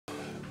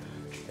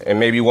and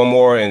maybe one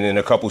more, and then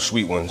a couple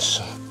sweet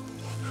ones.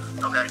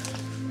 Okay.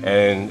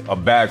 And a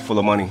bag full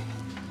of money.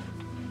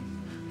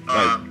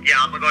 Yeah,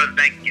 I'm gonna go to the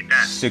bank and get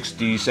that.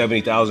 60,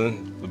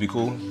 70,000 would be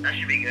cool. That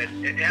should be good.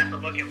 It has to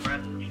look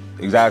impressive.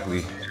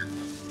 Exactly.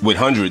 With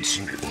hundreds.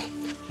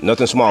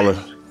 Nothing smaller.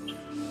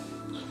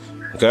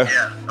 Okay?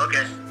 Yeah,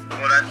 okay.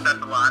 Well,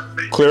 that's a lot.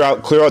 Clear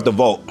out the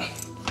vault. Oh,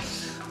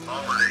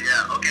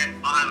 yeah, okay.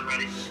 I'll have it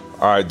ready.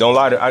 All right, don't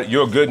lie to,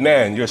 you're a good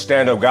man. You're a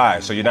stand-up guy,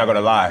 so you're not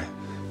gonna lie.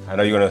 I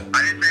know you're gonna.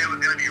 I didn't say it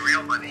was gonna be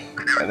real money.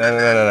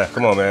 No.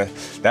 Come on, man.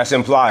 That's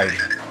implied.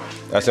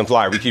 That's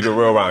implied. We keep it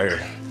real around here.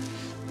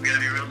 We gotta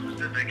be real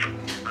specific.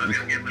 I'm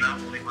gonna get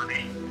monopoly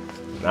money.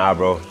 Nah,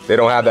 bro. They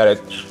don't have that.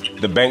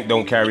 The bank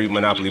don't carry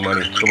monopoly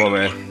money. Come on,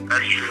 man.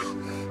 That's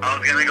true. I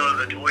was gonna go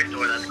to the toy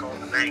store that's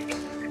called the bank.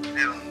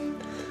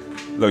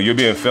 Look, you're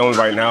being filmed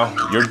right now.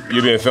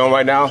 You're being filmed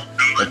right now,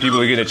 and people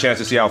are getting a chance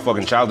to see how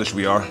fucking childish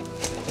we are.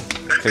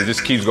 Because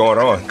this keeps going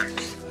on. Anyway,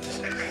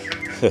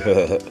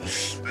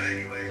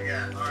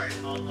 yeah. All right.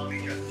 I'll be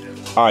here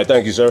too. All right,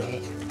 thank you, sir.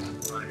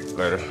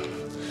 Later.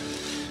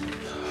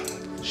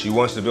 She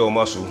wants to build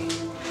muscle.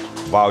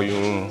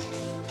 Volume,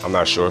 I'm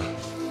not sure.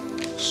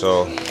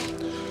 So,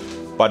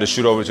 about to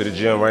shoot over to the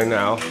gym right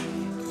now.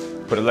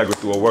 Put Allegra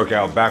through a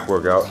workout, back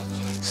workout.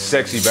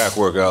 Sexy back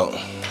workout.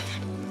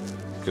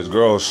 Because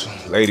girls,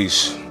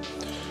 ladies,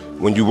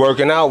 when you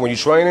working out, when you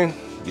training,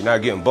 you're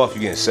not getting buff,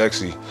 you're getting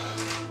sexy.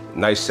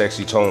 Nice,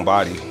 sexy toned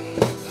body.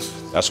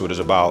 That's what it's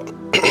about.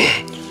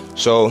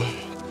 So,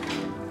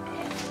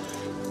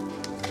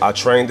 I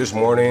trained this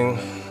morning,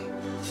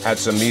 had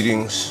some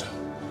meetings,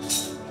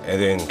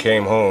 and then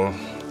came home,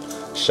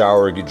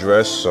 shower, get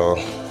dressed, so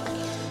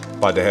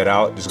about to head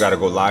out. Just gotta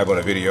go live on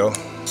a video.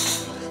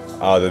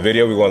 The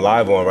video we're going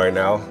live on right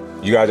now,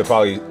 you guys will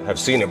probably have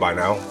seen it by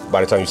now,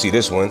 by the time you see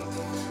this one.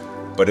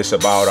 But it's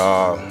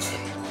about,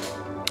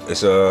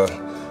 it's a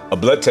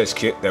blood test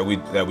kit that we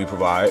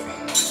provide.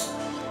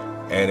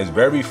 And it's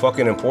very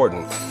fucking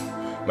important.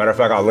 Matter of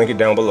fact, I'll link it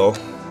down below.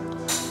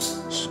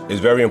 It's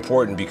very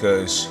important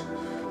because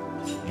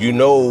you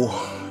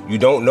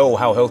don't know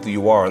how healthy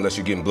you are unless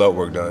you're getting blood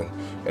work done.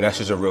 And that's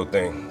just a real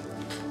thing.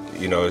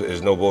 You know,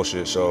 it's no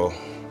bullshit. So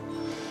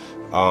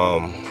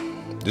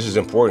this is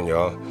important,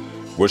 y'all.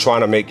 We're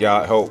trying to make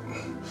y'all help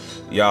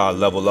y'all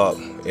level up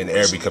in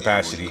every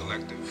capacity.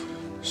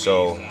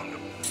 So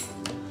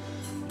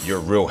your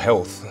real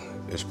health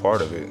is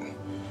part of it.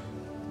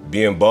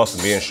 Being buff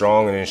and being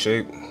strong and in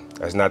shape,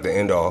 that's not the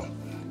end all.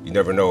 You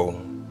never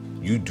know.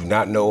 You do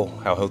not know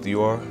how healthy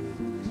you are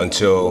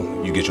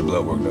until you get your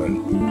blood work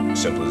done.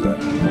 Simple as that.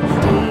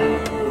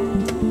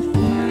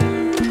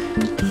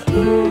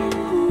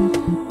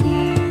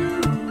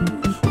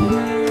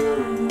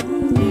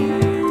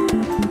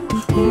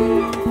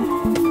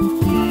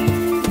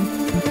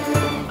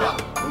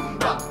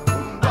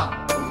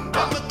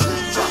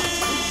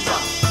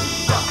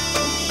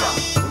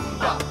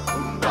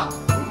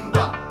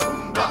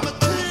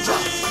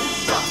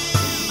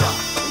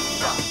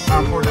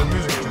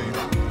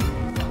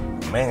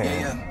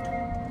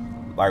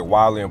 Man, like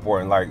wildly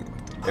important. Like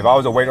if I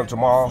was to wake up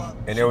tomorrow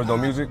and there was no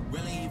music,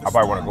 I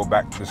probably want to go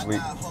back to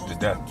sleep, to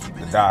death,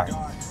 to die.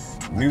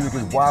 Music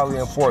is wildly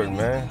important,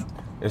 man.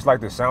 It's like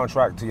the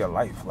soundtrack to your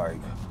life, like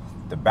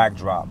the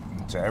backdrop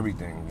to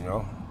everything, you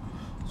know?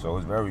 So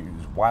it's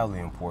wildly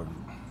important,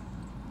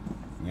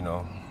 you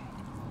know?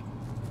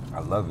 I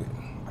love it.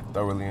 I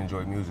thoroughly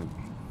enjoy music.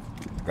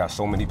 Got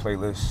so many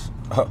playlists.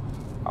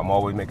 I'm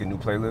always making new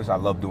playlists. I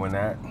love doing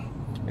that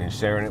and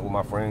sharing it with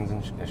my friends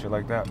and shit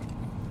like that.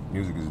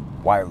 Music is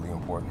wildly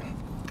important.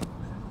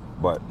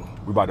 But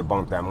we're about to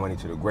bump that money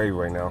to the grave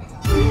right now.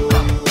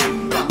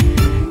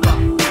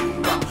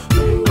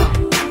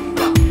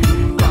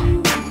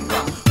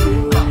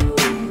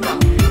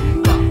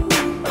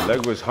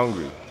 Allegra's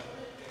hungry.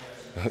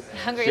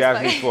 She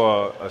asked me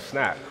for a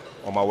snack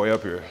on my way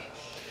up here.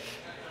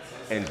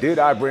 And did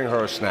I bring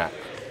her a snack?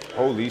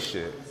 Holy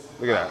shit.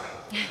 Look at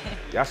that.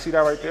 Y'all see that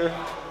right there?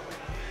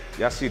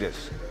 Y'all see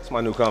this? It's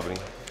my new company,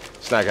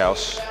 Snack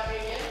House.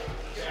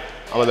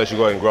 I'm gonna let you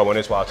go ahead and grab on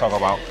this while I talk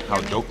about how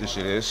dope this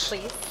shit is.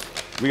 Please.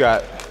 We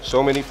got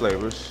so many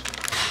flavors.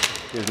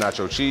 Here's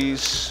nacho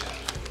cheese.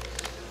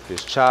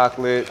 Here's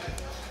chocolate.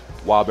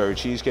 Wild berry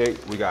cheesecake.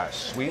 We got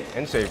sweet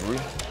and savory.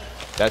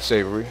 That's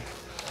savory.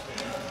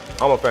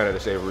 I'm a fan of the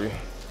savory.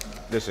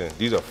 Listen,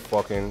 these are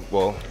fucking,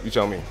 well, you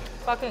tell me.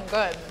 Fucking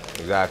good.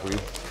 Exactly.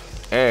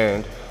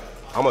 And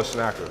I'm a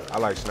snacker. I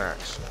like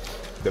snacks.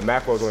 The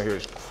macros on here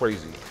is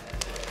crazy.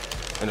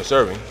 In a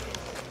serving,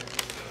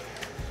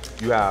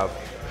 you have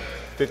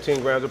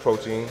 15 grams of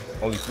protein,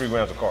 only 3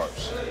 grams of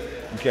carbs.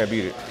 You can't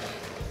beat it.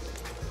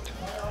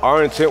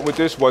 Our intent with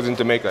this wasn't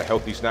to make a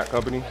healthy snack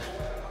company.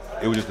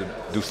 It was just to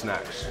do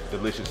snacks,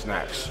 delicious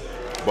snacks.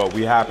 But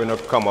we happen to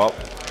come up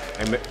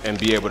and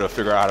be able to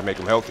figure out how to make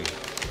them healthy.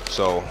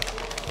 So,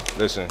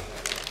 listen,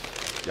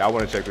 y'all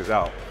wanna check this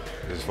out.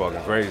 This is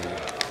fucking crazy.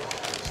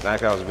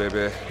 Snack House,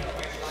 baby.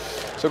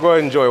 So go ahead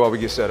and enjoy while we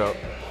get set up.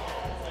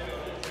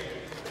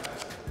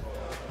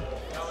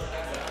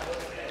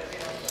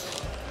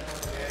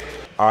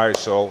 All right,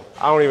 so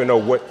I don't even know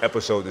what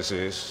episode this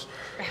is,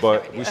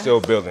 but we still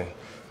building.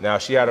 Now,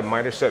 she had a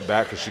minor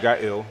setback because she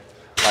got ill.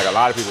 Like a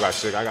lot of people got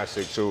sick. I got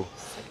sick too.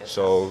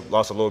 So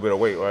lost a little bit of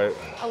weight, right?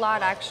 A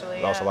lot,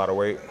 actually. Lost a lot of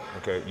weight.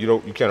 Okay, you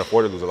can't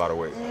afford to lose a lot of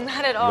weight.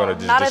 Not at all. You're gonna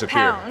just Not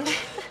disappear. a pound.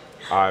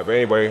 All right, but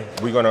anyway,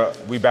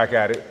 we back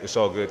at it. It's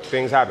all good.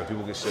 Things happen.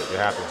 People get sick. It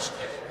happens.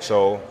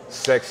 So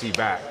sexy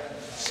back.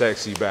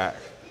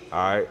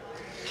 All right,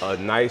 a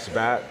nice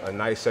back, a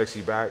nice sexy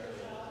back.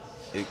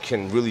 It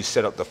can really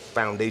set up the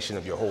foundation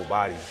of your whole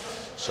body.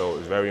 So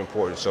it's very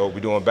important. So we're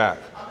doing back.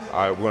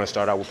 All right, we're gonna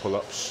start out with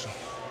pull-ups.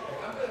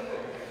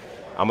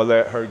 I'm gonna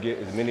let her get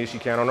as many as she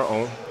can on her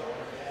own.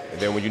 And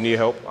then when you need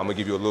help, I'm gonna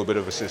give you a little bit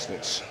of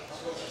assistance.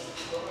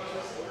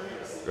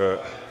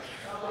 Good.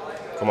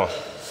 Come on.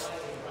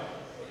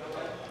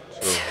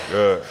 2,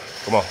 good.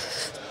 Come on.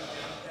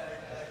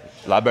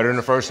 A lot better than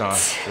the first time.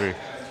 3.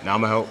 Now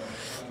I'm gonna help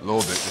a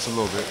little bit, just a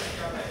little bit.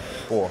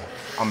 4.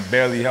 I'm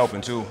barely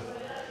helping too.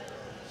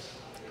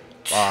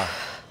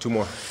 5. 2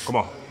 more. Come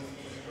on.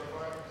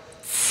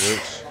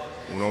 6.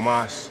 Uno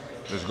más.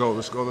 Let's go,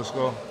 let's go, let's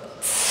go.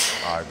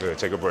 All right, good.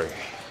 Take a break.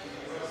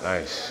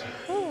 Nice.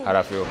 How'd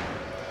that feel?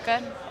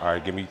 Good. All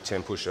right, give me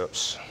 10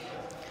 push-ups.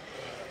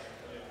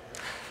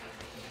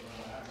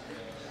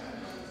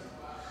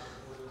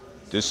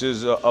 This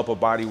is an upper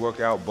body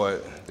workout,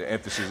 but the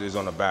emphasis is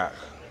on the back.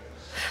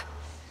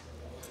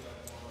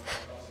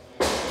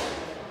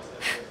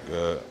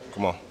 Good.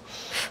 Come on.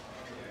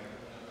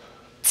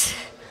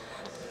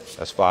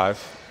 That's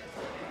 5.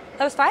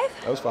 That was 5?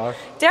 That was 5.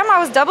 Damn, I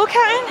was double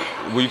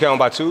counting? Were you counting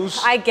by 2s?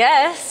 I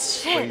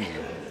guess. Shit. Crazy.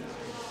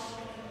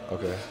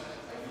 Okay.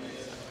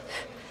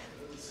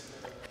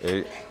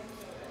 8.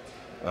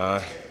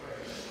 9.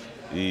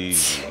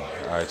 Easy.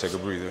 All right, take a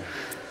breather.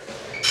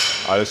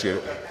 All right, let's get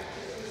it.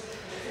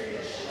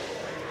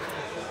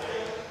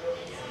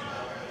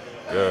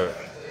 Good.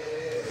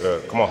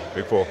 Good. Come on,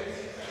 big pull.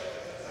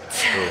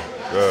 Good.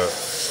 Good.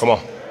 Come on.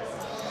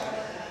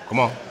 Come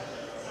on.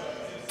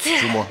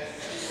 2 more.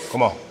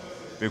 Come on.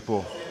 Big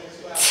pull.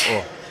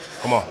 Oh.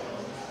 Come on.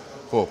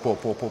 Pull, pull,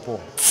 pull, pull, pull.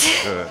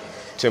 Good.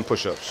 10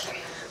 push-ups.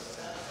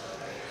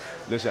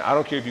 Listen, I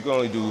don't care if you can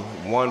only do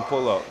 1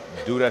 pull-up.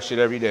 Do that shit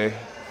every day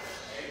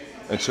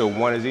until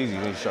 1 is easy.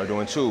 Then you start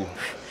doing 2.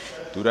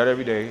 Do that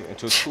every day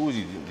until 2 is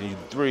easy. Then you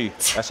do 3.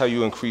 That's how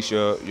you increase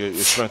your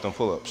strength on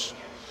pull-ups.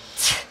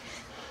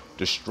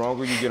 The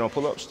stronger you get on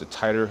pull-ups, the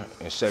tighter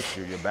and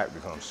sexier your back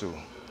becomes too.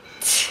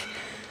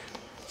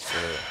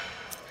 Yeah.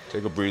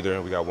 Take a breather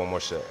and we got 1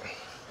 more set.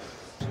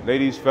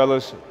 Ladies,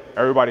 fellas,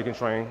 everybody can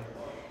train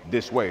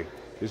this way.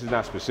 This is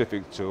not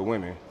specific to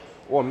women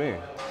or men.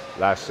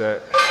 Last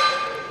set,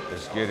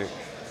 let's get it.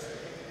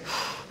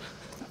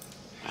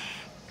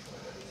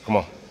 Come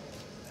on,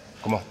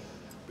 come on,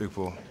 big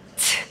pull.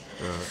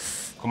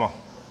 Come on,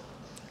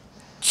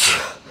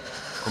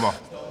 come on.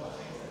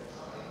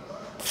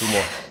 2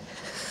 more.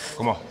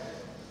 Come on.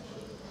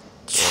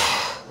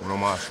 Uno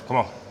más. Come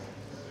on.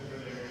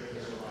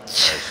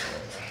 Nice.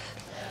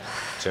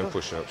 10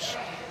 push-ups.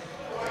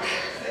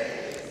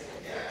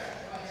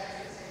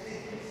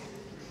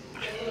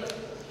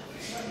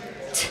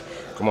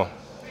 Come on.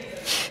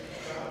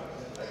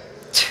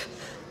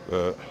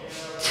 Good.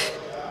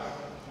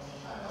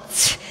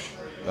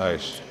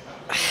 Nice.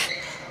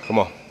 Come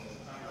on.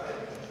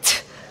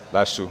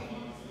 Last 2.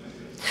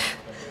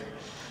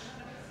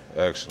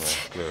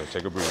 Excellent. Good.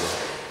 Take a breather.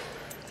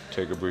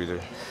 Take a breather.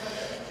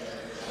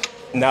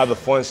 Now the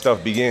fun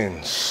stuff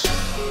begins.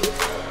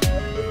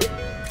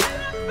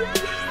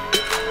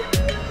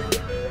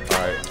 All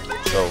right,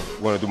 so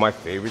we're gonna do my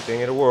favorite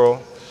thing in the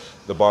world,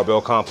 the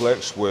barbell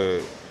complex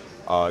with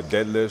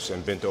deadlifts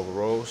and bent over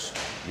rows.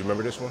 You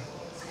remember this one?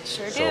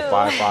 Sure do. So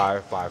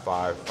 5-5,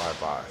 5-5,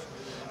 5-5.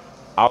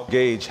 I'll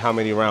gauge how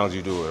many rounds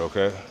you do it,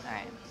 okay? All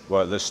right.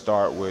 But let's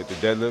start with the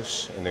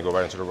deadlifts and then go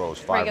right into the rows.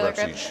 5 Regular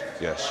reps grip? each.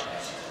 Yes.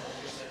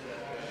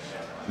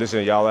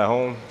 Listen, y'all at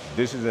home,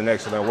 this is an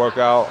excellent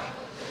workout.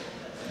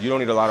 You don't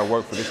need a lot of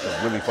work for this to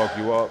really fuck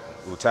you up.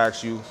 It will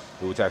tax you.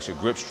 It will tax your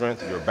grip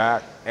strength, your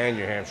back, and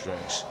your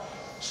hamstrings.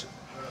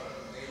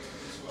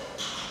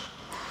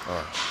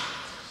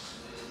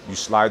 You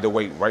slide the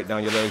weight right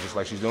down your legs just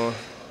like she's doing.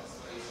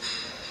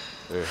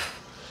 There.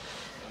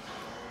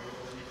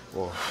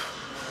 4,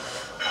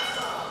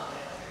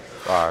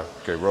 5.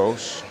 Okay,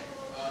 rows.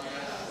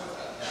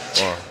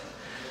 1,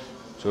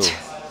 2,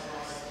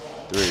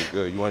 3.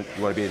 Good. You want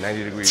to be at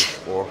 90 degrees.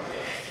 4,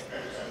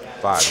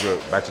 5. Good.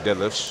 Back to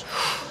deadlifts.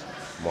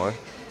 1,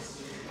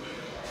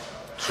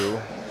 2,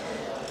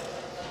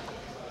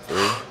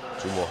 3.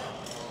 2 more.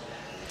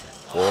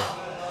 4,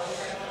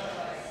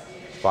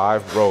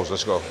 5. Rows.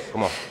 Let's go.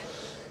 Come on.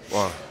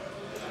 1,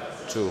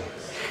 2.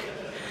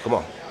 Come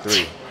on.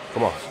 3.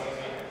 Come on.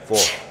 4.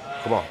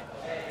 Come on.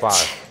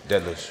 5.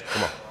 Deadlifts.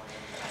 Come on.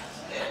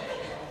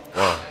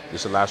 1.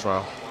 This is the last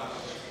round.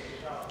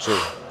 2.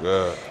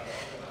 Good.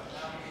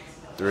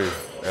 3.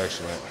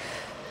 Excellent.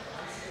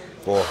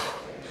 4,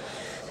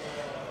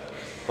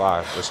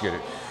 5. Let's get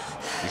it.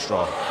 Be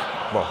strong.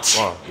 Come on.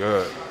 1.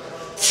 Good.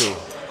 2.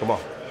 Come on.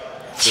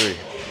 3.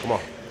 Come on.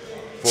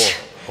 4.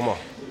 come on.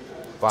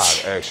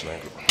 5,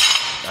 excellent.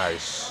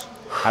 Nice.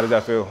 How did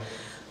that feel?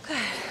 Good.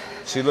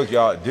 See, look,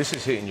 y'all, this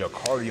is hitting your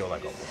cardio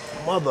like a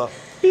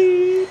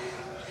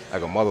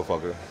like a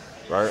motherfucker,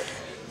 right?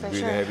 For Breathing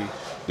sure. heavy.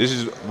 This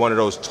is one of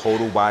those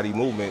total body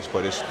movements,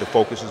 but the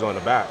focus is on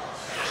the back.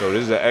 So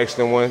this is an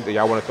excellent one that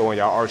y'all want to throw in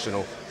y'all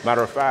arsenal.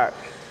 Matter of fact,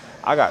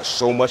 I got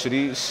so much of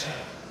these.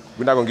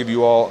 We're not gonna give it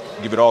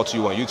all to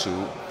you on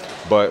YouTube,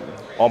 but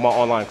all my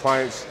online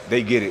clients,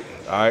 they get it,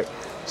 all right?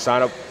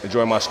 Sign up and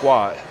join my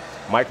squad,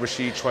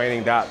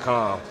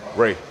 MikeRashidTraining.com.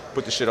 Ray,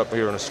 put the shit up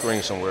here on the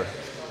screen somewhere.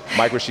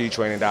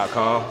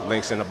 MikeRashidTraining.com,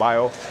 links in the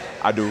bio.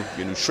 I do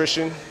your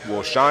nutrition.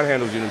 Well, Sean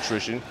handles your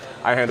nutrition.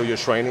 I handle your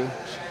training.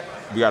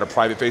 We got a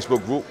private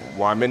Facebook group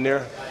where I'm in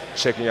there,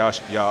 checking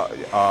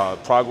y'all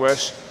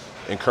progress,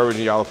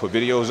 encouraging y'all to put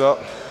videos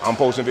up. I'm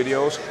posting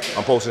videos.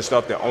 I'm posting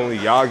stuff that only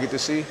y'all get to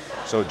see.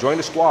 So join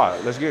the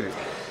squad. Let's get it.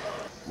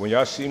 When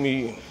y'all see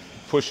me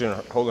pushing,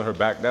 holding her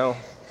back down,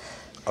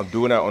 I'm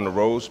doing that on the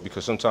rows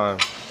because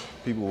sometimes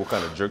people will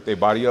kind of jerk their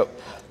body up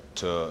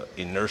to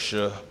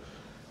inertia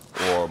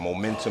or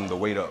momentum to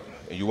weight up.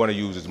 And you want to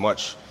use as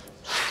much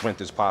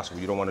strength as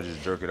possible. You don't want to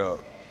just jerk it up.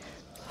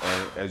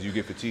 And as you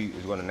get fatigued,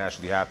 it's going to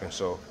naturally happen.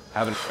 So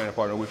having a training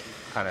partner with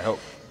you kind of help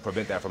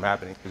prevent that from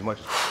happening as much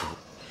as possible.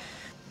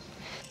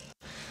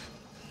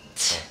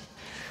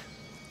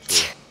 1,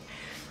 2,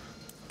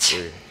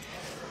 3,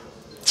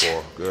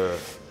 4, good.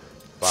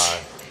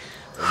 5.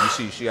 And you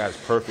see she has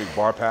perfect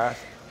bar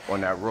path on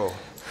that row.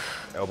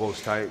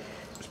 Elbows tight,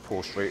 just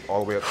pull straight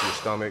all the way up to your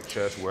stomach,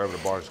 chest, wherever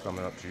the bar is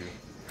coming up to you.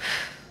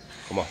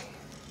 Come on.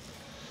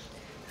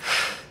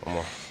 Come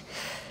on.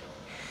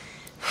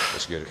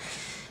 Let's get it.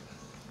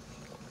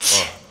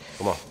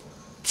 Come on.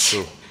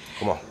 2,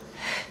 come on.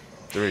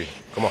 3,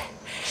 come on.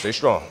 Stay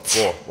strong.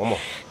 4, one more.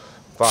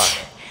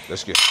 5,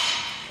 let's get it.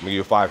 Let me give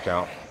you a 5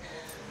 count.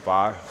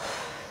 5,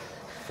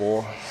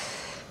 4,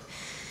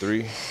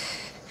 3,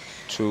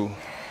 2,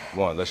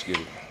 1. Let's get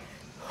it.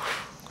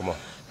 Come on.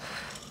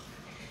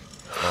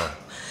 1,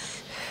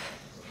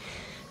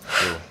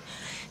 2,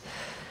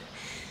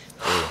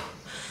 3,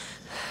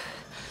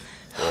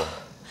 4,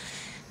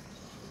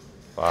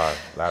 5.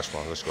 Last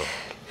one. Let's go.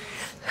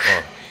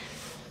 1,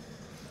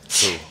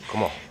 2,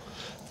 come on.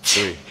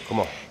 3, come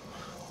on.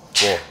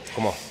 4,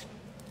 come on.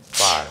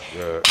 5,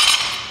 good.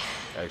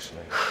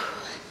 Excellent.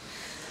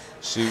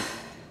 See,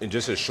 in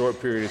just a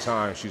short period of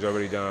time, she's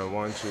already done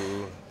 1,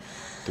 2,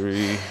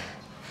 3,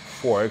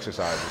 4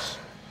 exercises,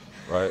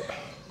 right?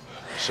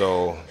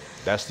 So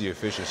that's the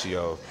efficiency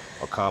of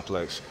a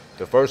complex.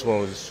 The first one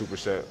was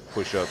superset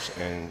push-ups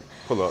and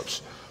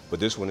pull-ups, but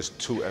this one is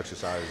 2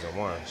 exercises in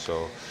one.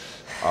 So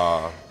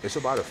it's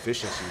about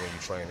efficiency when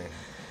you're training.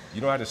 You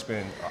don't have to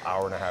spend an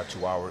hour and a half,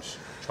 2 hours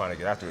trying to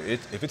get after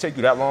it. If it takes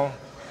you that long,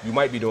 you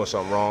might be doing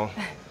something wrong,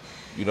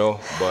 you know,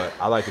 but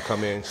I like to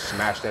come in,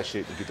 smash that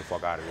shit, and get the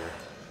fuck out of here,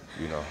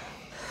 you know.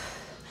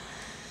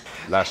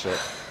 Last set.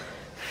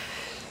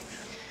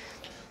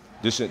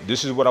 This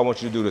is what I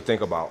want you to do to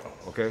think about,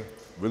 okay?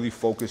 Really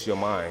focus your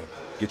mind,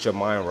 get your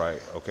mind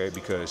right, okay?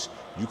 Because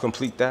you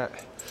complete that,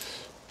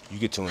 you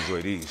get to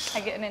enjoy these. I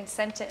get an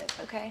incentive,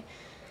 okay?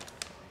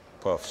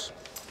 Puffs.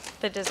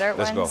 The dessert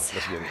Let's ones. go,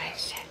 let's get it. All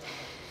right.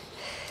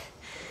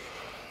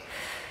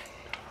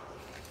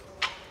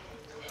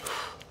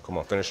 Come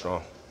on, finish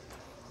strong.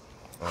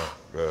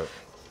 Good.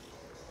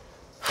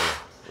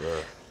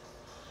 Good.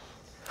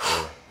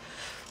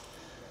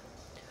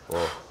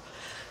 4,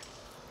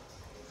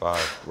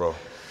 5, row.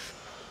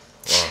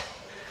 1,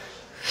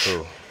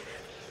 2,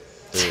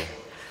 3,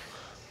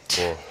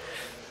 4,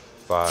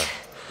 5.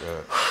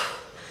 Good.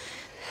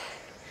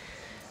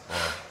 1,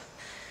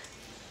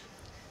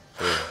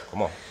 2,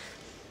 come on.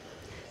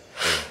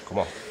 3, come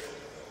on.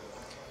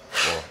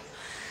 4,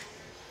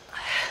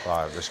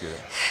 5. Let's get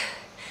it.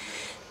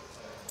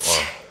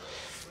 1,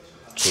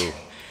 2,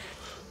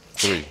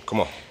 3. Come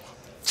on.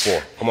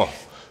 4. Come on.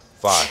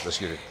 5. Let's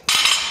get it.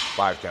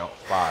 5 count.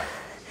 5,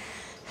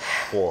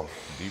 4.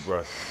 Deep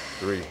breath.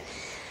 3,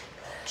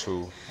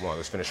 2, 1.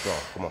 Let's finish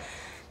strong. Come on.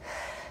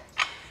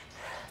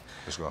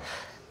 Let's go. 1,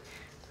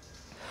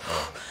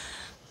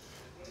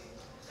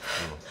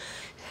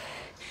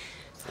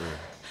 2, 3,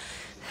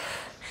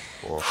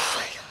 4.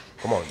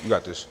 Come on. You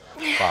got this.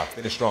 5.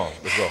 Finish strong.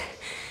 Let's go.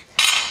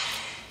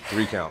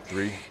 3 count.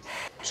 3,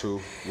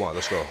 2, 1.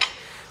 Let's go. 1,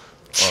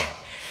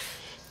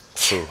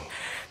 2,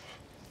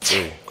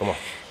 3. Come on.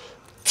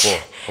 4.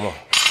 Come on.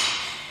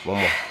 1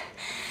 more.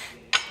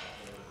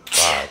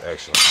 5.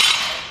 Excellent.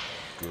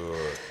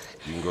 Good.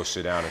 You can go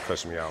sit down and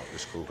cuss me out.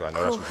 It's cool, because I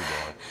know that's what you're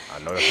doing. I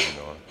know that's what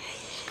you're doing.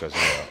 Cuss me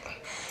out.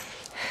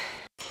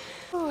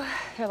 Ooh,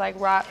 they're like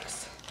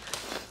rocks.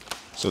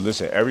 So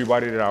listen,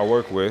 everybody that I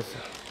work with,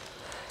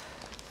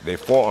 their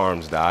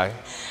forearms die,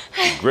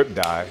 their grip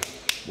die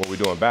when we're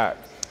doing back.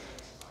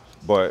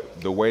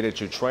 But the way that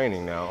you're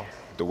training now,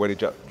 the way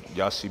that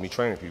y'all see me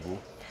training people,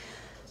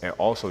 and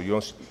also you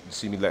don't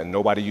see me letting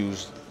nobody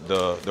use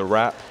the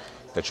wrap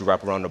that you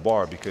wrap around the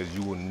bar, because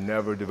you will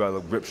never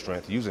develop grip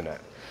strength using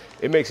that.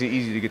 It makes it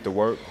easy to get to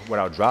work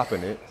without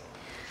dropping it,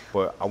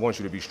 but I want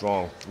you to be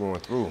strong through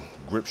and through.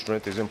 Grip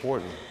strength is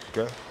important,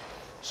 okay?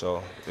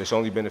 So it's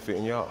only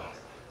benefiting y'all.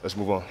 Let's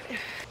move on.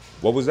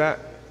 What was that?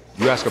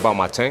 You asked about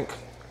my tank?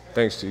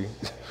 Thanks, T.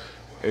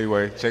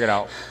 Anyway, check it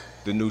out.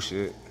 The new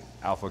shit,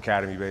 Alpha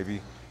Academy,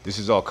 baby. This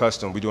is all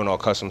custom. We're doing all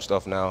custom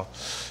stuff now.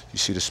 You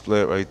see the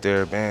split right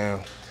there,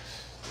 bam.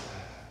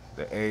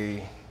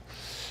 The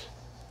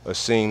a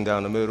seam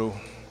down the middle.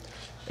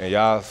 And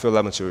y'all feel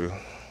that material.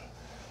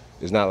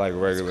 It's not like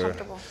regular.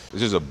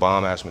 This is a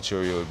bomb-ass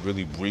material. It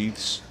really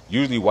breathes.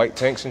 Usually white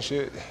tanks and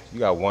shit, you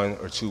got 1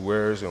 or 2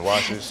 wears and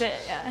washes.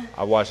 That's it, yeah.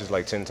 I wash this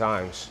like 10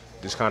 times.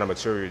 This kind of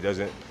material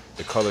doesn't,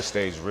 the color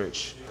stays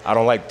rich. I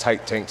don't like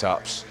tight tank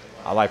tops.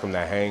 I like them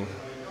that hang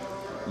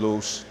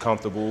loose,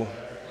 comfortable.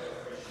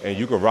 And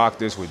you can rock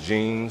this with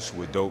jeans,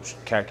 with dope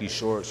khaki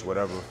shorts,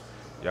 whatever.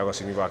 Y'all gonna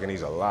see me rocking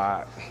these a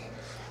lot.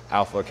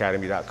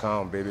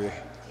 AlphaAcademy.com, baby.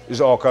 This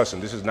is all custom.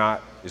 This is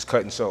not, it's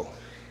cut and sew.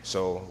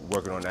 So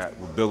working on that.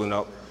 We're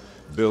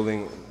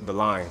building the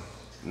line.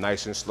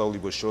 Nice and slowly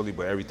but surely,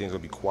 but everything's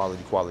gonna be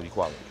quality, quality,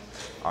 quality.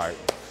 All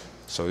right,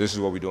 so this is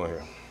what we're doing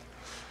here.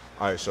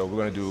 All right, so we're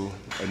gonna do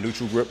a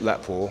neutral grip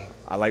lat pull.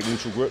 I like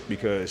neutral grip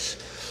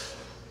because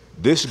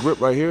this grip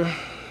right here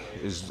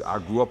I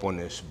grew up on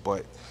this,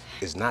 but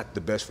it's not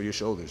the best for your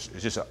shoulders.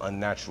 It's just an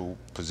unnatural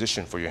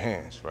position for your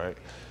hands, right?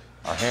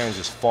 Our hands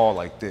just fall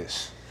like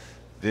this.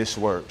 This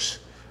works.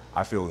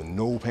 I feel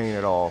no pain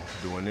at all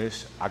doing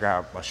this.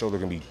 My shoulder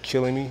can be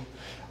killing me.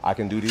 I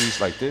can do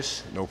these like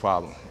this, no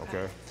problem,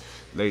 okay?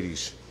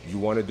 Ladies, you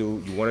wanna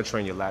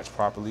train your lats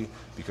properly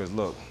because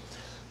look,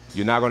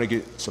 you're not gonna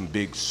get some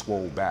big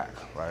swole back,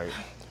 right?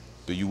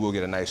 But you will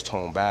get a nice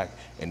tone back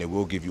and it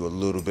will give you a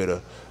little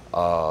bit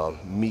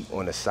of meat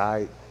on the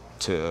side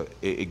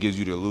it gives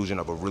you the illusion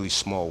of a really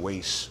small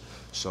waist.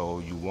 So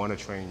you wanna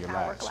train your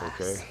lats,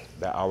 okay?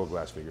 That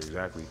hourglass figure,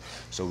 exactly.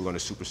 So we're gonna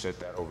superset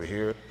that over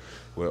here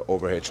with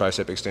overhead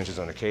tricep extensions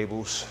on the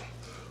cables.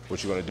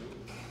 What you're gonna do,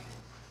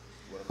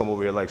 come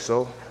over here like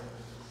so,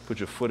 put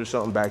your foot or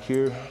something back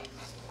here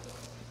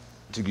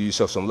to give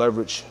yourself some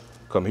leverage.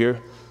 Come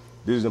here.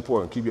 This is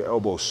important. Keep your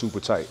elbows super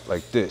tight,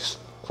 like this,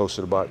 close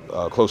to the body,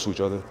 close to each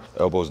other.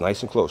 Elbows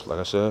nice and close, like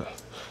I said.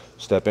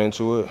 Step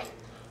into it,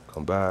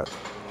 come back,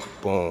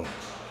 boom.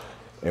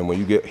 And when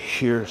you get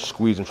here,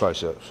 squeeze them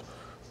triceps.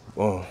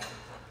 Boom,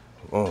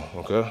 boom,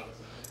 okay?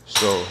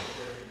 So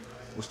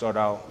we'll start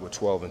out with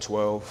 12 and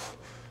 12,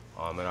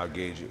 and I'll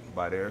gauge it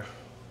by there.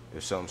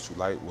 If something's too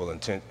light, we'll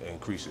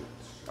increase it,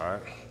 all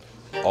right?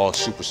 All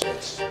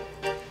supersets.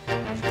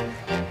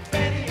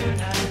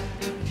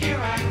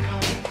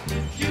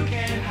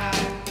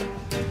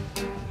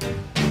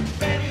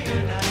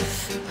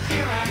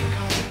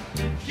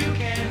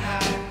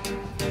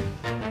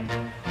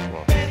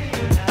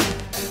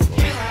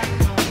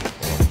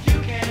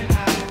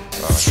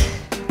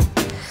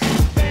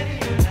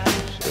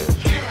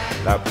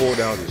 That pull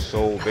down is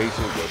so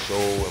basic but so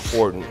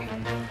important.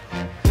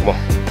 Come on.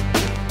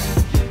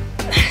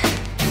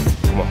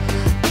 Come on.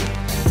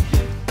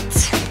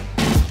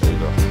 There you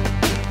go.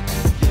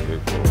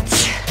 Good pull.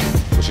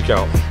 What's your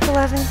count?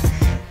 11.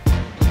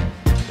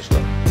 Let's go.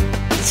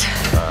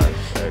 Alright,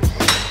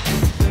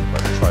 excellent.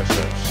 Like the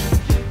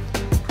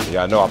triceps.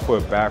 Yeah, I know I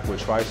put back with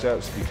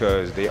triceps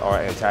because they are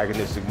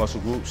antagonistic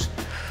muscle groups.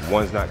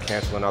 One's not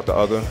canceling out the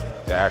other.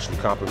 They actually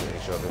complement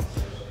each other.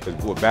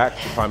 Because with back,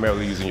 you're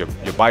primarily using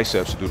your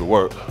biceps to do the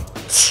work.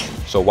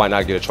 So why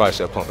not get a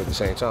tricep pump at the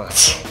same time?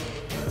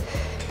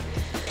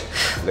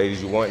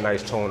 Ladies, you want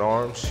nice toned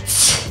arms.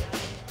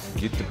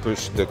 Get the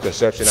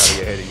conception out of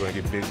your head that you're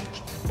gonna get big,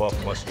 buff,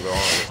 muscular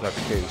arms. That's not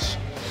the case.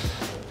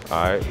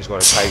 All right, it's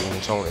gonna tighten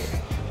and tone it.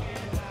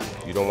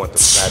 You don't want the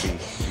flabby,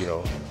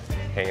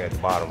 hanging at the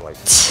bottom like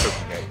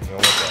turkey neck. You don't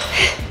want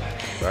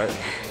that, right?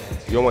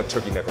 You don't want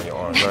turkey neck on your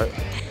arms, right?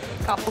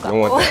 Gobble, you don't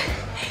want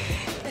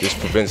that. This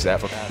prevents that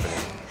from happening.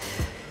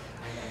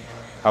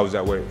 How was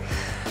that weight?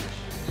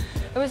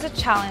 It was a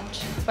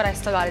challenge, but I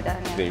still got it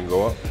done. Yeah. Then you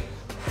go up?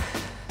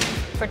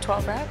 For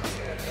 12 reps?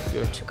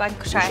 Yeah. Try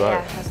it,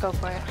 yeah, let's go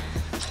for it.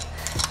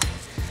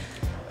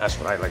 That's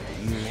what I like to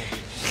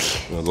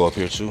eat. You wanna go up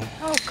here too?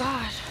 Oh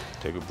God.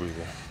 Take a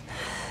breather.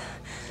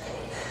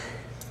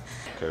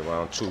 Okay,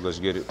 round 2, let's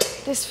get it.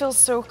 This feels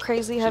so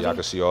crazy heavy. So y'all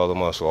can see all the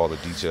muscle, all the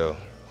detail.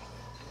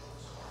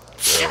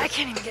 Yeah. I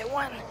can't even get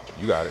one.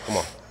 You got it, come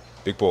on.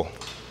 Big pull.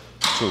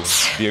 2,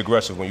 be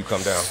aggressive when you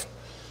come down.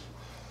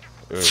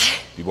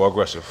 Be more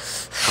aggressive.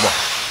 Come on.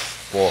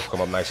 4,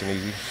 come up nice and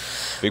easy.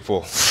 Big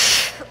pull.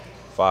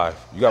 5,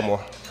 you got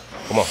more.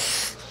 Come on.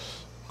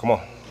 Come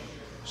on.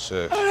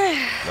 6. No,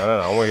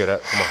 I don't wanna hear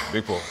that. Come on,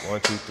 big pull.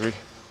 1, 2, 3,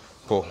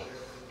 pull.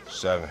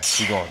 7,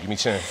 keep going, give me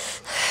 10.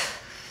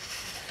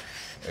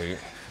 8,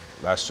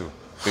 last 2,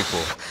 big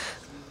pull.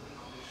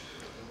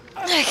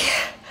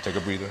 Take a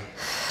breather,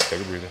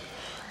 take a breather.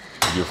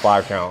 You do a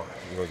 5 count,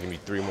 you're gonna give me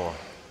 3 more.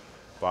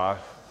 5,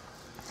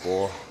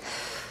 4,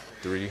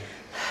 3,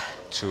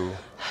 2,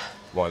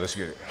 1, let's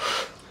get it.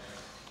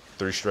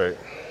 3 straight.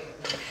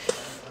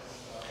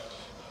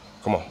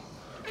 Come on.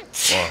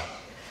 1,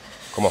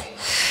 come on.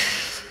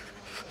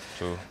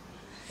 2,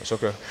 that's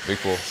okay, big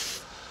pull.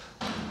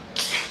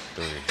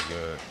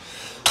 Good.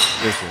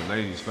 Listen,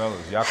 ladies,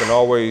 fellas, y'all can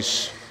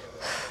always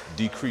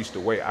decrease the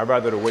weight. I'd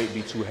rather the weight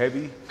be too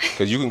heavy,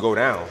 because you can go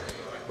down,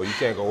 but you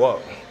can't go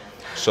up.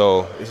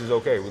 So this is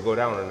okay. We'll go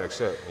down on the next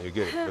set, and you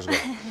get it. Let's go.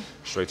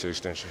 Straight to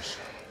extensions.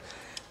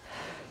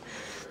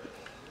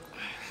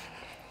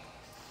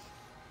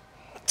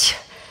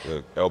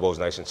 Good. Elbows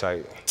nice and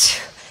tight.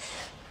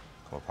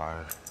 Come up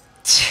higher.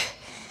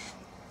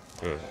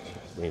 Good.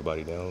 Bring your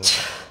body down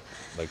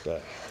like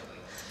that.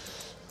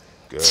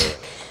 Good.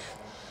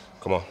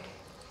 Come on.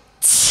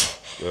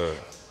 Good.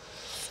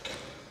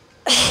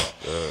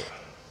 Good.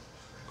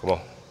 Come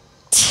on.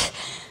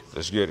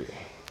 Let's get it.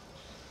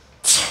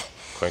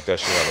 Crank that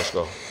shit out. Let's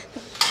go.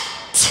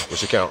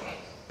 What's your count?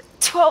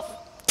 12.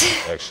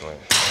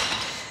 Excellent.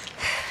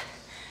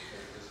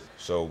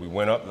 So we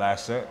went up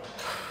last set.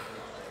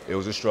 It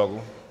was a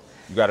struggle.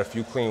 You got a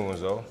few clean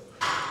ones though.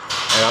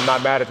 And I'm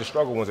not mad at the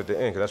struggle ones at the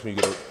end, because that's when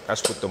you get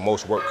that's what the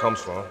most work comes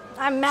from.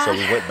 I'm mad. So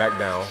we went back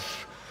down.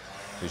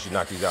 You should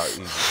knock these out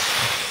easy.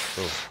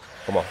 2.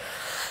 Come on.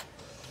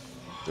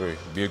 3.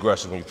 Be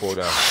aggressive when you pull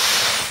down.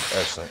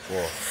 Excellent.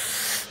 4.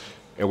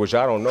 And which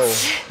I don't know,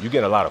 you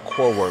get a lot of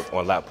core work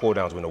on lat pull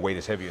downs when the weight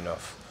is heavy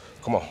enough.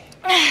 Come on.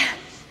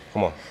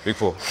 Come on. Big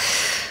pull.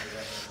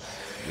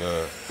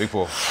 Good. Big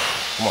pull.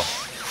 Come on.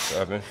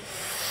 7.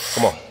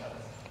 Come on.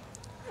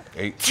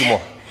 8. 2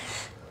 more.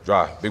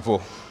 Drive. Big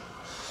pull.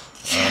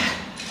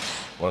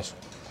 Once.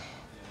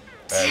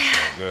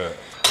 Excellent. Good.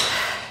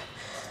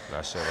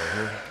 Last set right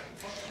here.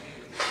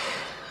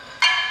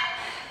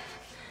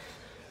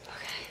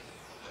 Okay.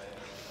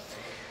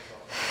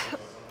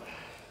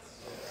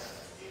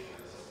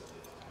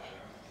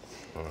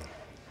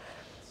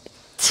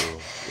 2.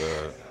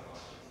 Good.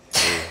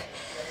 3.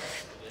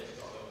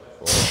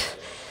 4.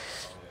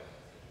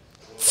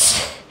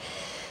 5.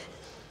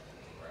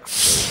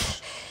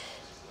 6.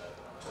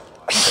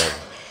 7.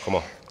 Come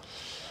on.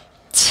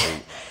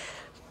 8.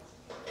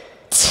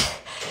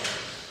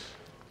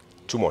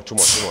 2 more.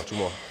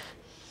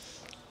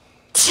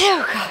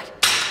 Oh, God.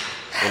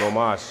 No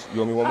mas.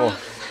 You owe me 1 more.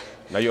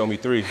 Now you owe me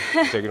 3.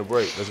 Taking a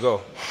break. Let's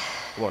go.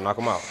 Come on, knock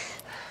them out.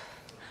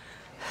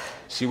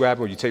 See what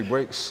happens when you take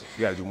breaks?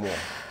 You gotta do more.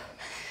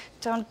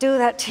 Don't do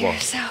that to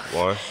yourself.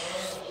 1,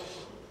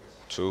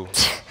 2.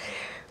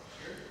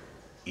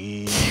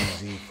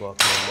 Easy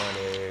fucking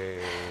money.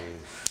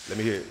 Let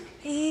me hear it.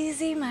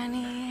 Easy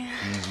money.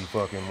 Easy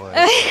fucking money.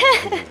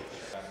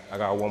 I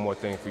got 1 more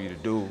thing for you to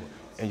do,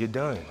 and you're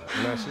done.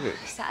 And that's it.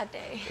 Sad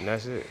day. And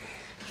that's it.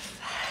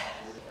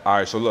 All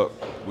right, so look,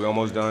 we're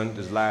almost done.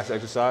 This last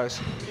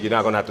exercise, you're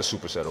not gonna have to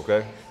superset,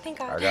 okay? Thank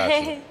God. I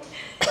got you.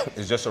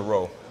 It's just a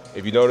row.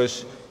 If you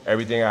notice,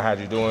 everything I had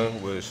you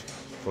doing was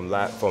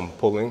from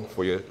pulling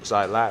for your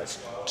side lats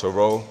to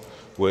row,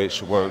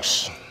 which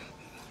works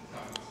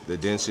the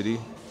density,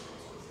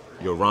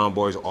 your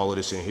rhomboids, all of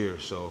this in here.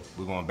 So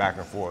we're going back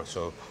and forth.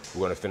 So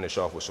we're gonna finish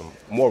off with some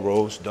more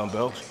rows,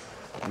 dumbbells.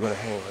 You're gonna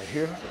hang right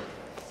here,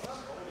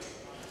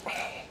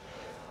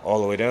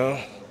 all the way down.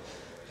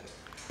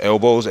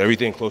 Elbows,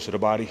 everything close to the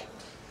body.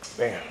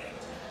 Bam,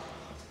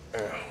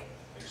 bam,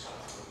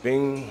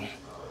 bing,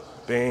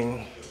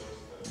 bing,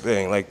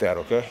 bing, like that,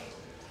 okay?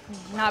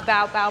 Not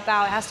bow, bow,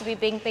 bow. It has to be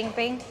bing, bing,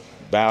 bing.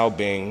 Bow,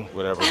 bing,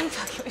 whatever. I'm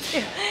fucking with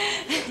you.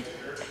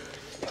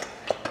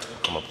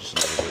 Come up just a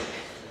little bit.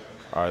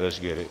 All right, let's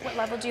get it. What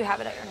level do you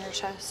have it at on your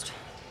chest?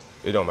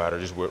 It don't matter,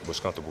 just what's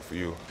comfortable for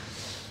you.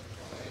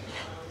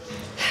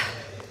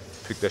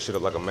 Pick that shit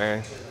up like a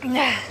man. Give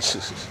me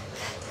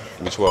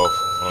 12.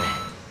 1,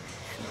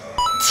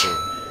 2,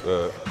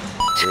 good.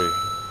 3,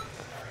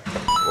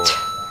 4,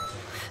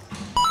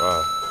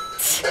 5,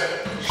 6,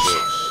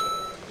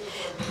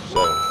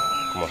 7.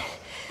 Come on. 8,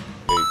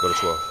 go to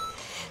 12.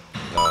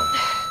 9,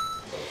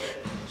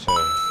 10,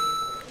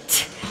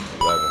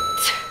 11,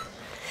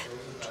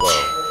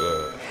 12.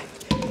 Good.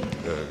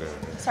 Good.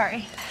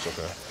 Sorry. It's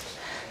okay.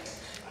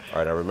 All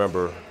right, now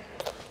remember,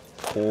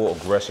 pull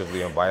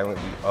aggressively and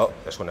violently up.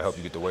 That's gonna help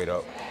you get the weight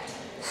up.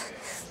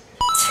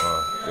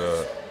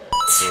 Good.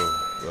 2,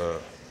 good.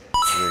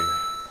 3,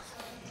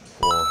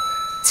 4,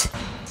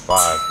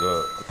 5,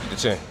 good. Get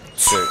to 10,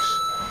 6,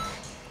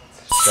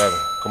 7,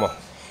 come on.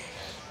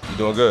 You're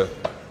doing good.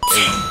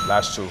 8,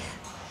 last 2, 9,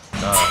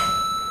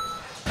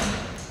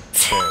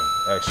 10,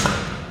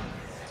 excellent.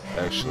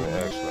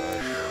 Excellent.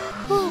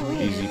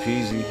 Easy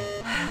peasy,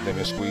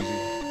 lemon squeezy.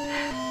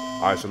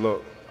 All right, so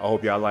look, I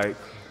hope y'all like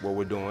what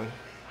we're doing.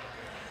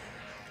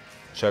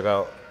 Check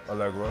out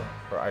Allegra,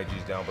 her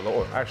IG's down below,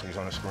 or actually it's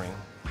on the screen.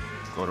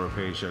 Go to her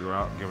page, check her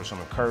out, give her some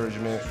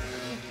encouragement.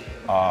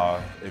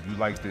 If you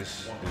like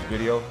this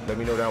video, let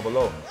me know down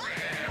below.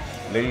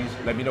 Ladies,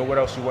 let me know what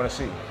else you want to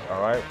see,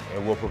 all right?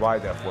 And we'll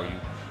provide that for you.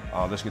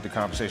 Let's get the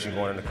conversation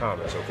going in the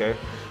comments, okay?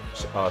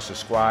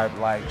 Subscribe,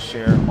 like,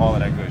 share, all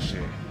of that good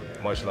shit.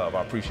 Much love,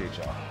 I appreciate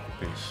y'all.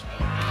 Peace.